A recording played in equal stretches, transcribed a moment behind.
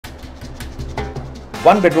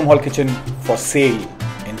one-bedroom hall kitchen for sale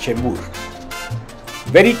in Chembur,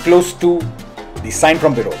 very close to the sign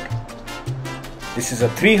from the road. This is a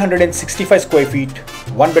 365 square feet,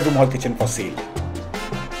 one-bedroom hall kitchen for sale.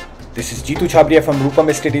 This is JEETU CHHAABRIA from Rupam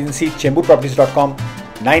Estate Agency, Chemburproperties.com,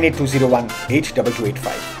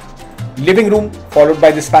 98201-82285. Living room followed by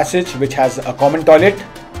this passage, which has a common toilet,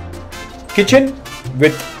 kitchen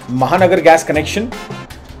with Mahanagar gas connection,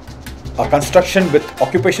 a construction with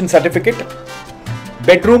occupation certificate,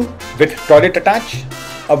 bedroom with toilet attached,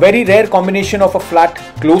 a very rare combination of a flat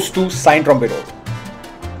close to Saint Rombe Road.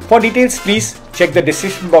 For details, please check the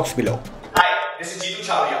description box below. Hi, this is JEETU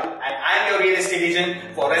CHHAABRIA and I am your real estate agent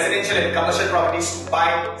for residential and commercial properties to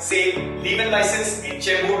buy, sell, leave-in license in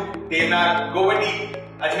Chembur, Devnar, Govandi,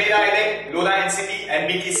 Ajmer Island, Lola NCT and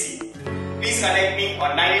BTC. Please contact me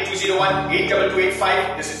on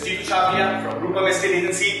 98201-82285. This is JEETU CHHAABRIA from Rupam Estate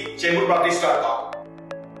Agency, Chemburproperties.com.